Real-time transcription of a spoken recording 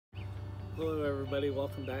Hello everybody,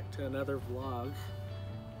 welcome back to another vlog.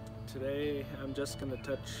 Today I'm just going to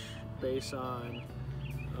touch base on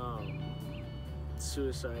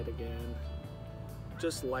suicide again,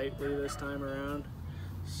 just lightly this time around.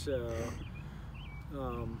 So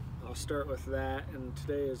I'll start with that, and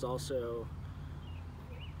today is also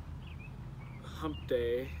Hump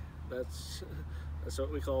Day. That's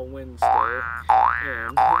what we call Wednesday,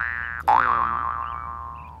 and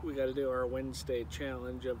we got to do our Wednesday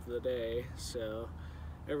challenge of the day. So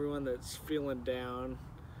everyone that's feeling down,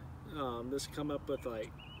 I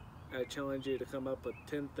challenge you to come up with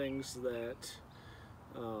 10 things that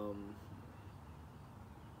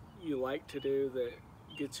you like to do that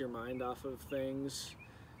gets your mind off of things,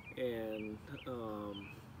 and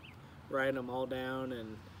write them all down.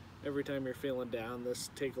 And every time you're feeling down,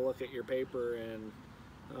 just take a look at your paper and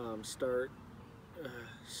start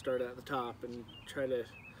at the top and try to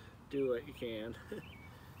do what you can.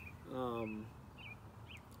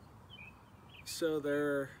 So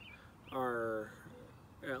there are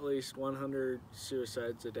at least 100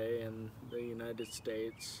 suicides a day in the United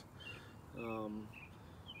States. 200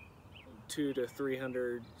 to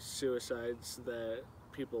 300 suicides that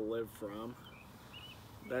people live from.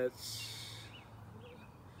 That's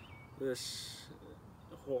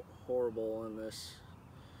horrible, and this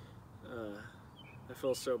I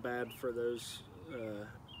feel so bad for those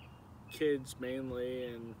kids mainly,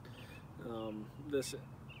 and the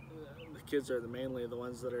kids are mainly the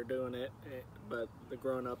ones that are doing it, but the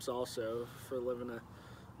grown-ups also, for living a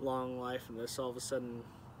long life, and this all of a sudden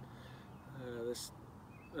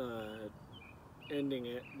ending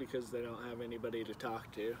it because they don't have anybody to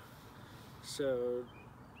talk to. So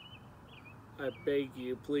I beg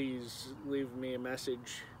you, please leave me a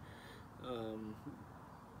message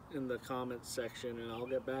in the comments section, and I'll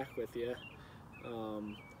get back with you.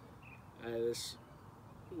 I just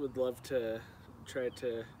would love to try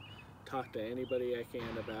to talk to anybody I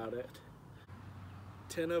can about it.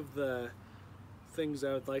 10 of the things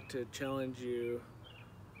I would like to challenge you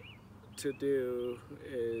to do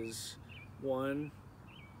is: 1,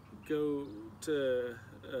 go to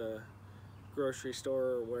a grocery store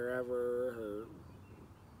or wherever,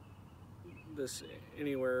 or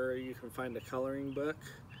anywhere you can find a coloring book.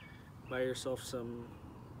 Buy yourself some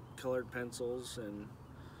colored pencils, and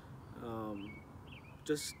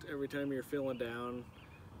just every time you're feeling down,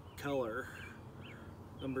 color.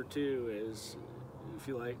 Number 2 is, if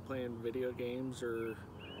you like playing video games or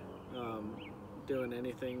doing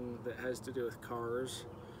anything that has to do with cars,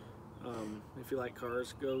 if you like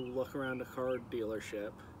cars, go look around a car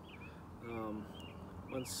dealership.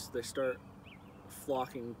 Once they start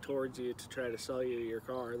flocking towards you to try to sell you your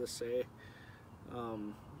car, they say,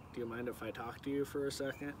 do you mind if I talk to you for a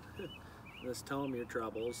second? Just tell them your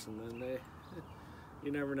troubles, and then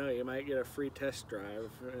you never know, you might get a free test drive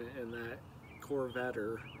in that Corvette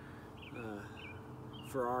or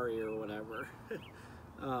Ferrari or whatever.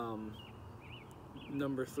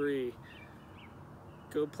 Number 3,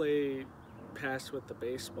 go play pass with the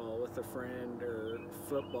baseball with a friend, or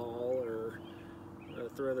football, or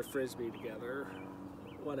throw the frisbee together,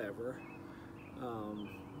 whatever.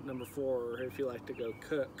 Number 4, if you like to go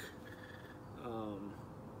cook,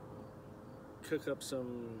 cook up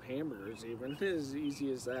some hamburgers, even as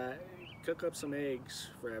easy as that. Cook up some eggs,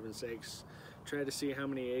 for heaven's sakes. Try to see how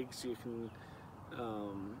many eggs you can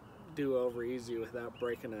do over easy without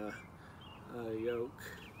breaking a yolk.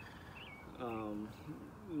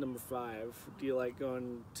 Number 5, do you like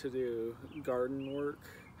going to do garden work?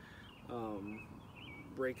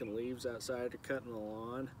 Raking leaves outside or cutting the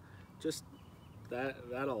lawn? Just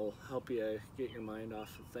that'll help you get your mind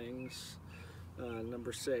off of things.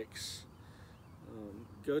 Number 6,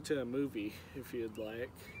 go to a movie if you'd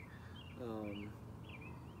like. I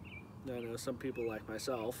know some people like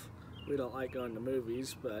myself, we don't like going to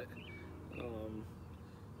movies, but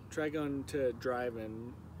try going to a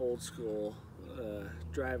drive-in, old school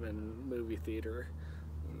drive-in movie theater.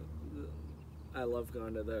 I love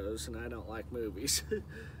going to those, and I don't like movies.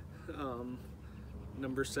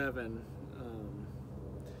 Number 7,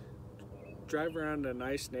 drive around a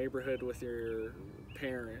nice neighborhood with your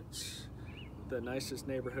parents, the nicest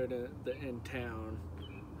neighborhood in town.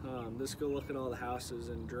 Just go look at all the houses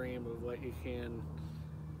and dream of what you can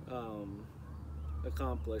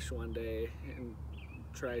accomplish one day, and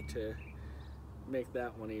try to make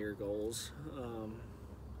that one of your goals.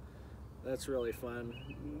 That's really fun.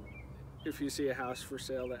 If you see a house for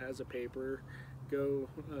sale that has a paper, go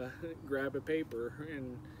grab a paper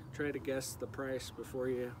and try to guess the price before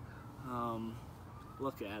you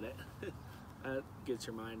look at it. That gets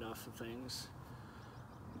your mind off of things.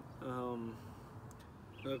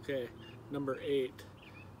 Okay, Number 8,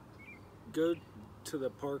 go to the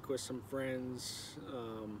park with some friends,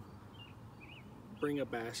 bring a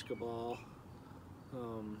basketball,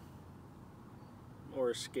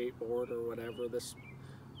 or a skateboard or whatever.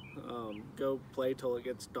 Go play till it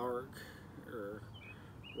gets dark or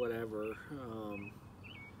whatever.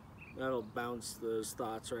 That'll bounce those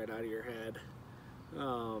thoughts right out of your head.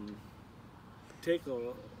 Take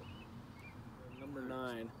a Number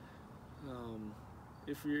 9.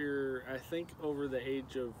 If you're, I think, over the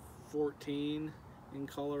age of 14 in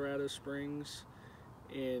Colorado Springs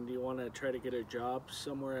and you want to try to get a job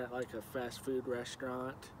somewhere at like a fast food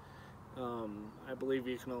restaurant, I believe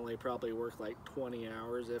you can only probably work like 20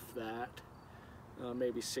 hours, if that,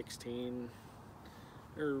 maybe 16,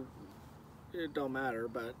 or it don't matter,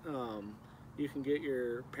 but you can get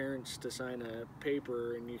your parents to sign a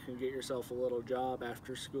paper and you can get yourself a little job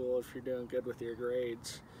after school if you're doing good with your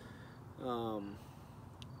grades.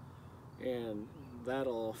 And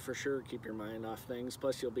that'll for sure keep your mind off things.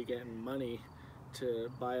 Plus you'll be getting money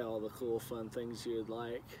to buy all the cool fun things you'd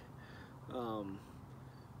like.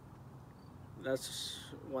 That's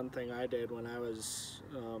one thing I did when I was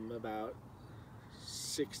about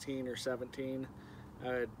 16 or 17.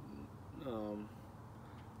 I'd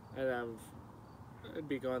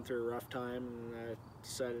be going through a rough time, and I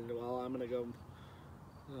decided, well, I'm gonna go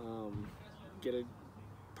get a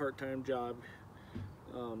part-time job.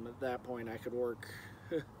 At that point I could work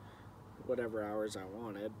whatever hours I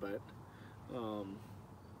wanted, but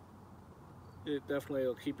it definitely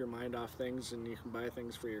will keep your mind off things, and you can buy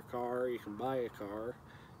things for your car. You can buy a car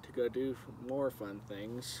to go do more fun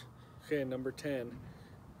things. Okay, number 10,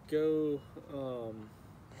 go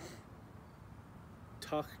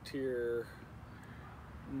talk to your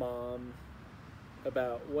mom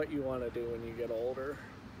about what you want to do when you get older.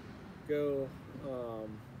 Go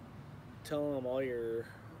tell them all your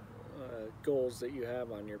goals that you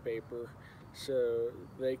have on your paper, so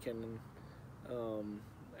they can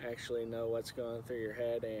actually know what's going through your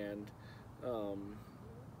head and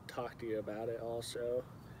talk to you about it also.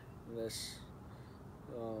 And this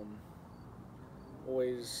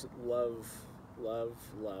always love.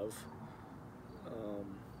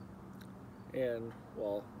 And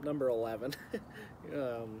well, number 11,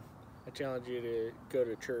 I challenge you to go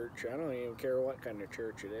to church. I don't even care what kind of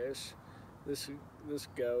church it is. This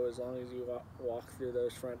go, as long as you walk through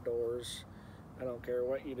those front doors. I don't care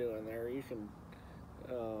what you do in there. You can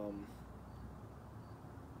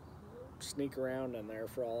sneak around in there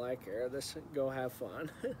for all I care. Go have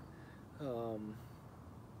fun.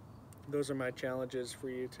 Those are my challenges for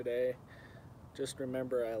you today. Just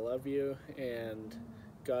remember, I love you, and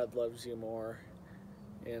God loves you more,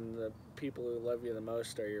 and the people who love you the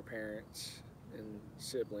most are your parents and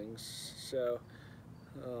siblings. So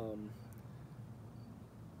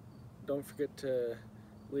don't forget to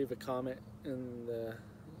leave a comment in the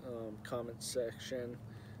comments section,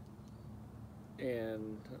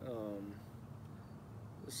 and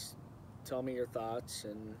just tell me your thoughts,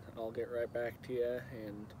 and I'll get right back to you.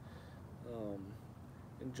 And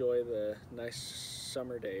enjoy the nice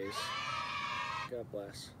summer days. God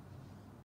bless.